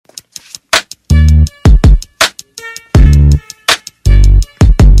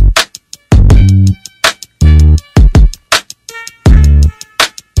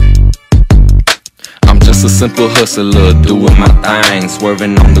simple hustler, doing my thing,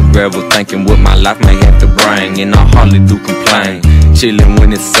 swerving on the gravel, thinking what my life may have to bring, and I hardly do complain. Chillin'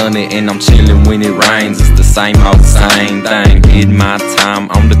 when it's sunny and I'm chillin' when it rains. It's the same old same thing. Did my time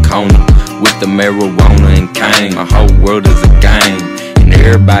on the corner with the marijuana and cane. My whole world is a game, and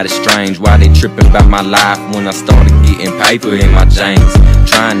everybody's strange. Why they trippin' about my life when I started getting paper in my jeans?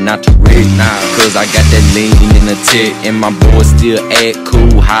 Trying not to wreck now, cause I got that lean in the tech, and my boys still act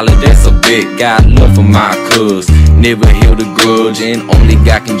cool. Holla, that's a bet. Got love for my cuz, never held a grudge, and only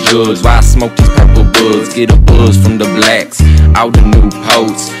God can judge. Why I smoke these purple buds? Get a buzz from the blacks, all the new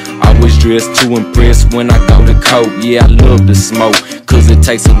posts. Always dressed to impress when I go to coke. Yeah, I love to smoke, cause it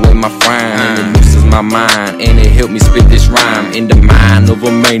takes away my frown, and it loosens my mind, and it helped me spit this rhyme in the mind of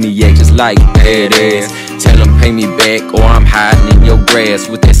a maniac, just like badass. Tell them pay me back, or I'm hiding in your grass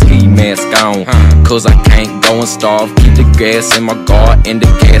with that ski mask on, cause I can't go and starve. Keep the gas in my guard and the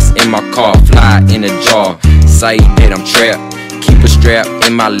gas in my car. Fly in a jar, say that I'm trapped. Keep a strap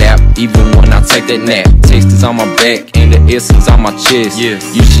in my lap, even when I take that nap. Taste is on my back and the essence on my chest.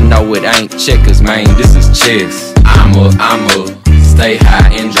 Yes. You should know it ain't checkers, man, this is chess. I'ma stay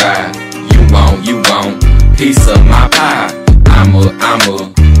high and dry. You won't piece of my pie. I'ma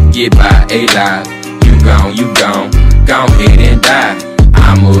get by a lot. You gon' go ahead and die.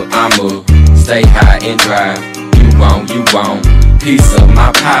 I'ma stay high and dry. You won't piece of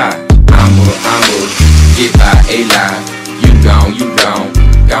my pie. I'ma get by a lot. You gon'